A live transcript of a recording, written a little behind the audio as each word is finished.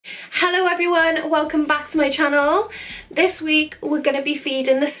Hello everyone, welcome back to my channel. This week we're going to be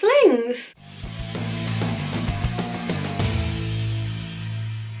feeding the slings.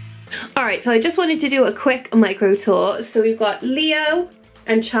 Alright, so I just wanted to do a quick micro tour. So we've got Leo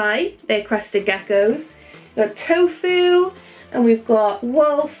and Chai, they're crested geckos. We've got Tofu, and we've got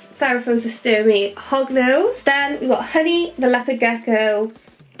Wolf, Theraphosa hognose. Then we've got Honey, the leopard gecko,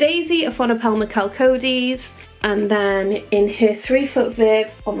 Daisy, Aphonopelma chalcodes, and then in her 3-foot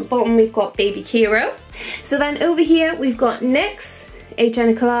viv on the bottom we've got baby Kiro. So then over here we've got Nyx, H.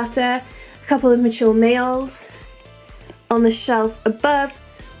 eniculata, a couple of mature males. On the shelf above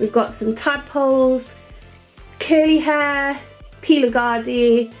we've got some tadpoles, curly hair, P.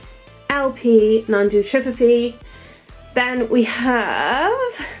 lagardi, LP, Nandu tripipi. Then we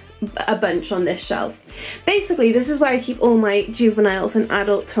have a bunch on this shelf. Basically this is where I keep all my juveniles and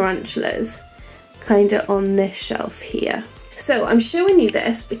adult tarantulas, kinda on this shelf here. So I'm showing you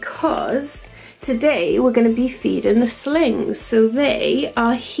this because today we're going to be feeding the slings. So they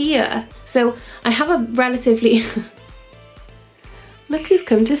are here. So I have a relatively look who's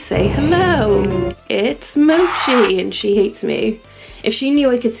come to say hello. It's Mochi, and she hates me. If she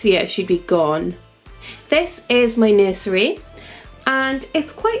knew I could see her, she'd be gone. This is my nursery, and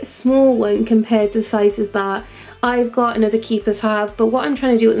it's quite a small one compared to the sizes that I've got and other keepers have, but what I'm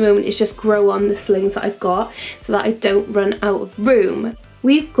trying to do at the moment is just grow on the slings that I've got so that I don't run out of room.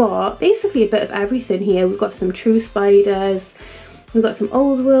 We've got basically a bit of everything here. We've got some true spiders, we've got some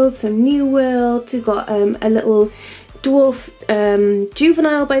old world, some new world, we've got a little dwarf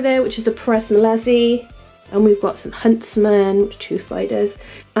juvenile by there, which is a Peresmalezi, and we've got some huntsmen, which are true spiders,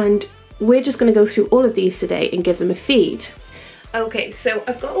 and we're just going to go through all of these today and give them a feed. Okay, so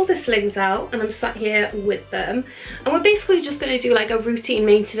I've got all the slings out and I'm sat here with them, and we're basically just going to do like a routine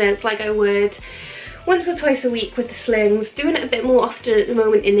maintenance like I would once or twice a week with the slings, doing it a bit more often at the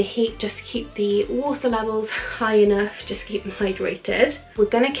moment in the heat just to keep the water levels high enough, just to keep them hydrated. We're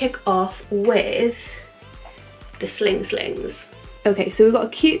going to kick off with the slings. Okay, so we've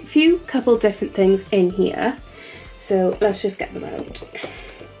got a few couple different things in here, so let's just get them out.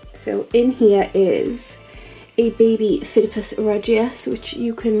 So in here is a baby Phidippus regius, which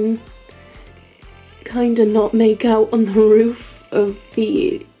you can kind of not make out on the roof of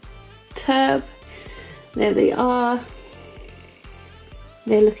the tub. There they are.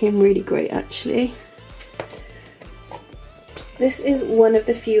 They're looking really great actually. This is one of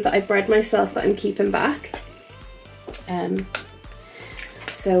the few that I bred myself that I'm keeping back.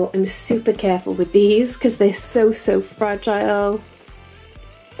 So I'm super careful with these because they're so fragile.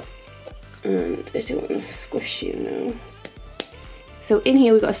 And I don't want to squish you now. So in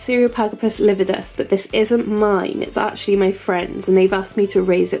here we've got a Cereopagopus lividus, but this isn't mine, it's actually my friend's, and they've asked me to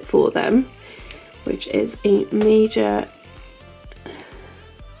raise it for them, which is a major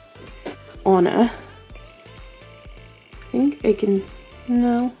honour. I think I can,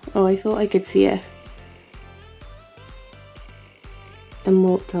 no, oh I thought I could see a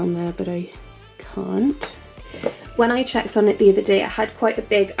molt down there, but I can't. When I checked on it the other day, it had quite a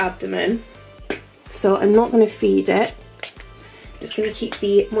big abdomen, so I'm not going to feed it. I'm just going to keep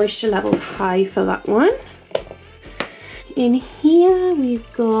the moisture levels high for that one. In here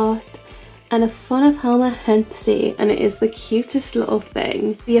we've got an Aphonopelma hensi, and it is the cutest little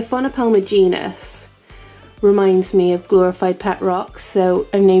thing. The Aphonopelma genus reminds me of glorified pet rocks, so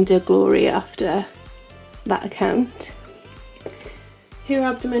I named her Glory after that account. Her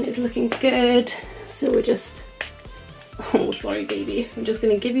abdomen is looking good, so we're just, oh sorry baby, I'm just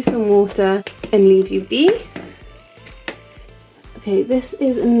going to give you some water and leave you be. Okay, this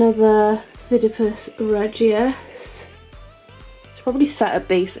is another Phidippus regius. It's probably set at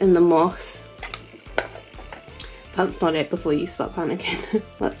base in the moss. That's not it before you start panicking.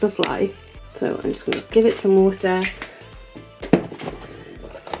 That's the fly. So I'm just going to give it some water.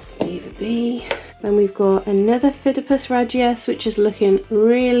 Leave it be. Then we've got another Phidippus regius, which is looking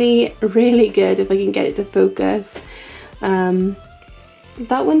really good if I can get it to focus.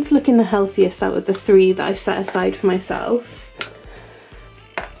 That one's looking the healthiest out of the three that I set aside for myself.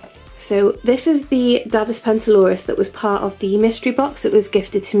 So this is the Dabus pentaurus that was part of the mystery box that was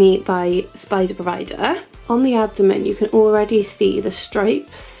gifted to me by Spider Provider. On the abdomen you can already see the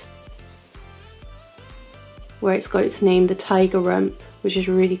stripes where it's got its name, the tiger rump, which is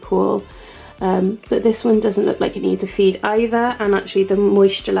really cool. But this one doesn't look like it needs a feed either, and actually the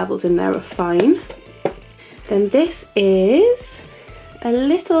moisture levels in there are fine. Then this is a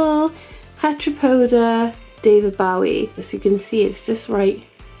little Heteropoda David Bowie. As you can see, it's just right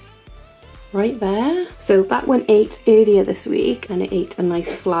there. So that one ate earlier this week and it ate a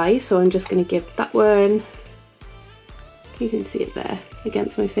nice fly, so I'm just going to give that one You can see it there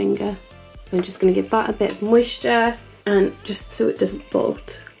against my finger. I'm just going to give that a bit of moisture and just so it doesn't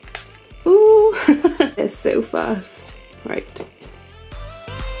bolt. Ooh, it's so fast. Right.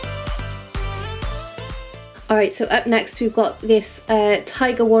 Alright, so up next we've got this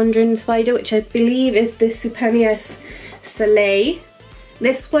tiger wandering spider, which I believe is the Supemius Soleil.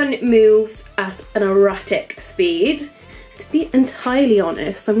 This one moves at an erratic speed. To be entirely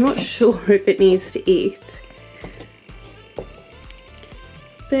honest, I'm not sure if it needs to eat.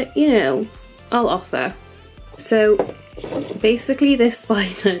 But, you know, I'll offer. So, basically this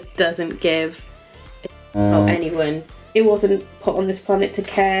spider doesn't give about anyone. It wasn't put on this planet to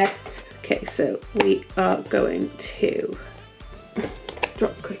care. Okay, so we are going to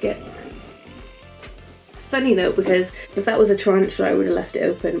drop cricket. It's funny though, because if that was a tarantula I would have left it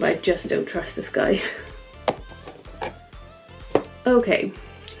open, but I just don't trust this guy. Okay,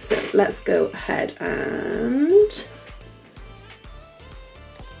 so let's go ahead and...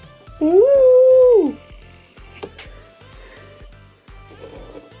 Woo!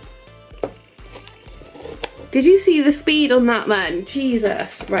 Did you see the speed on that, man?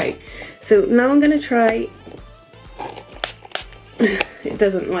 Jesus. Right, so now I'm gonna try... It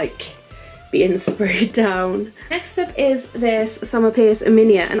doesn't like being sprayed down. Next up is this Psammopoeus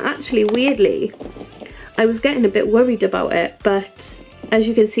erminia, and actually weirdly I was getting a bit worried about it, but as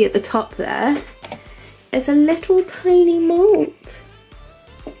you can see at the top there, it's a little tiny molt.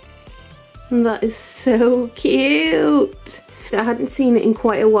 And that is so cute. I hadn't seen it in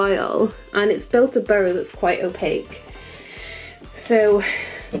quite a while, and it's built a burrow that's quite opaque. So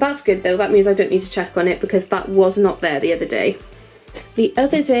that's good though, that means I don't need to check on it because that was not there the other day. The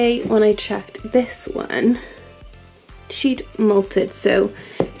other day when I checked this one, she'd molted, so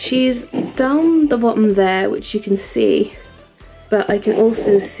she's down the bottom there, which you can see, but I can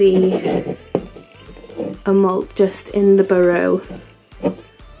also see a molt just in the burrow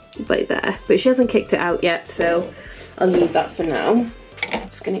by there, but she hasn't kicked it out yet, so I'll leave that for now. I'm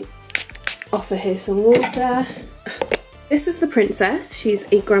just gonna offer her some water. This is the princess. She's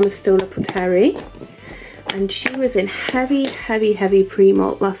a Grammostola poteri, and she was in heavy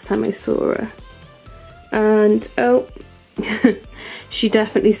pre-molt last time I saw her. And oh, she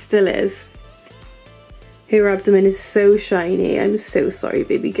definitely still is. Her abdomen is so shiny. I'm so sorry,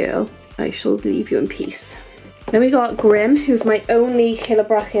 baby girl. I shall leave you in peace. Then we got Grim, who's my only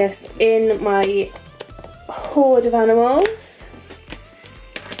Chilobrachus in my horde of animals.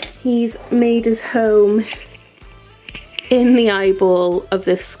 He's made his home in the eyeball of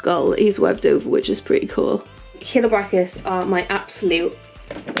this skull he's webbed over, which is pretty cool. Chilobrachus are my absolute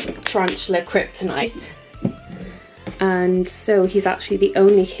tarantula kryptonite, and so he's actually the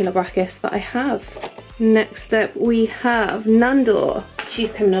only Chilobrachus that I have. Next up we have Nandor.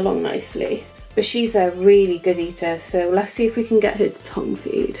 She's coming along nicely, but she's a really good eater, so let's see if we can get her to tongue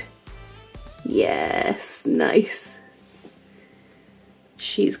feed. Yes, nice.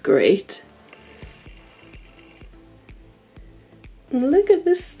 She's great. Look at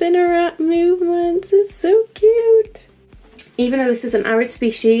the spinneret movements, it's so cute. Even though this is an arid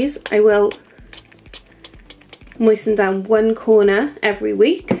species, I will moisten down one corner every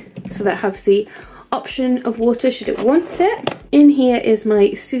week so that it has the option of water should it want it. In here is my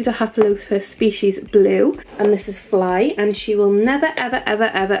Pseudohapalopus species Blue, and this is Fly, and she will never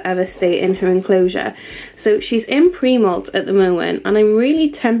ever stay in her enclosure. So she's in pre-molt at the moment, and I'm really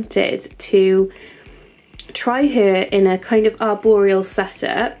tempted to try her in a kind of arboreal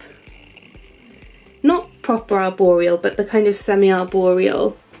setup. Not proper arboreal, but the kind of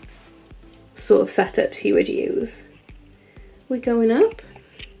semi-arboreal sort of setups you would use. We're going up?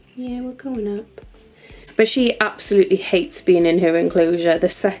 Yeah, we're going up. But she absolutely hates being in her enclosure. The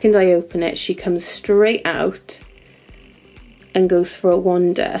second I open it, she comes straight out and goes for a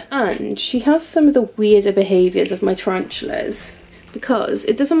wander. And she has some of the weirder behaviours of my tarantulas, because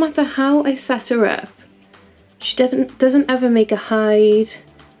it doesn't matter how I set her up, she doesn't ever make a hide.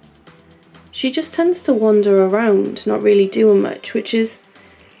 She just tends to wander around, not really doing much, which is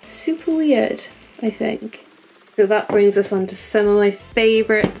super weird, I think. So that brings us on to some of my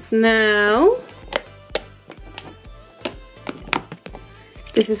favourites now.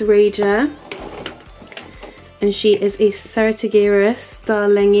 This is Rager, and she is a Ceratogerus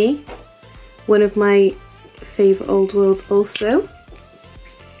starlingi, one of my favourite old worlds also.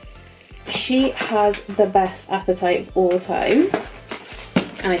 She has the best appetite of all time,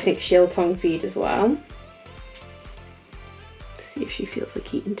 and I think she'll tongue feed as well. Let's see if she feels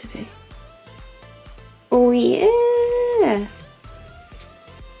like eating today. Oh yeah!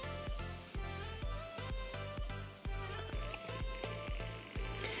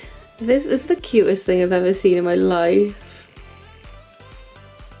 This is the cutest thing I've ever seen in my life.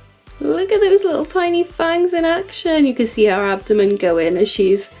 Look at those little tiny fangs in action. You can see her abdomen going as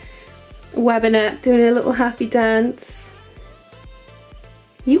she's webbing up, doing a little happy dance.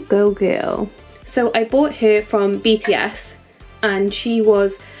 You go, girl. So I bought her from BTS and she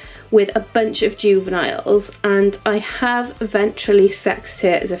was with a bunch of juveniles, and I have eventually sexed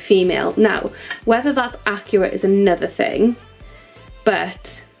her as a female. Now, whether that's accurate is another thing,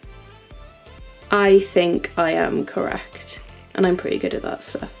 but I think I am correct, and I'm pretty good at that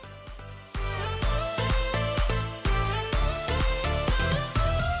stuff.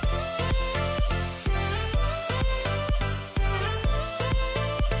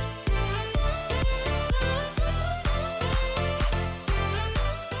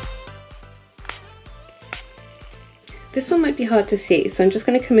 This one might be hard to see, so I'm just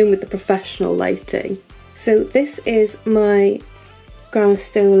going to come in with the professional lighting. So this is my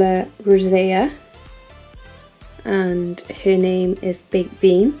Granola rosea, and her name is Big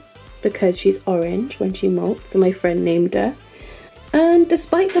Bean because she's orange when she molts, so my friend named her. And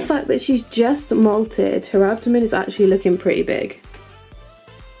despite the fact that she's just molted, her abdomen is actually looking pretty big.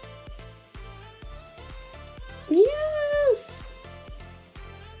 Yes!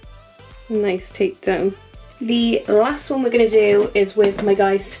 Nice takedown. The last one we're going to do is with my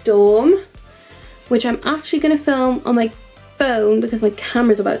guy Storm, which I'm actually going to film on my phone because my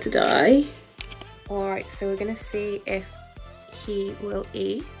camera's about to die. Alright, so we're going to see if he will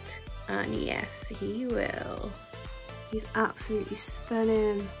eat, and yes, he will. He's absolutely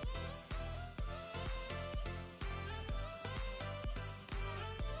stunning.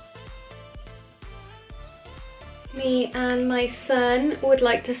 Me and my son would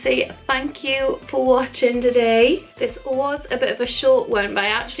like to say thank you for watching today. This was a bit of a short one, but I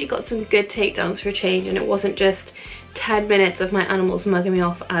actually got some good takedowns for a change, and it wasn't just 10 minutes of my animals mugging me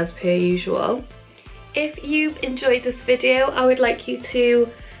off as per usual. If you've enjoyed this video, I would like you to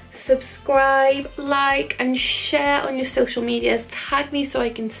subscribe, like and share on your social medias. Tag me so I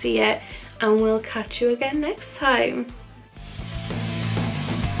can see it, and we'll catch you again next time.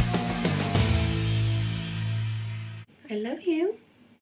 I love you.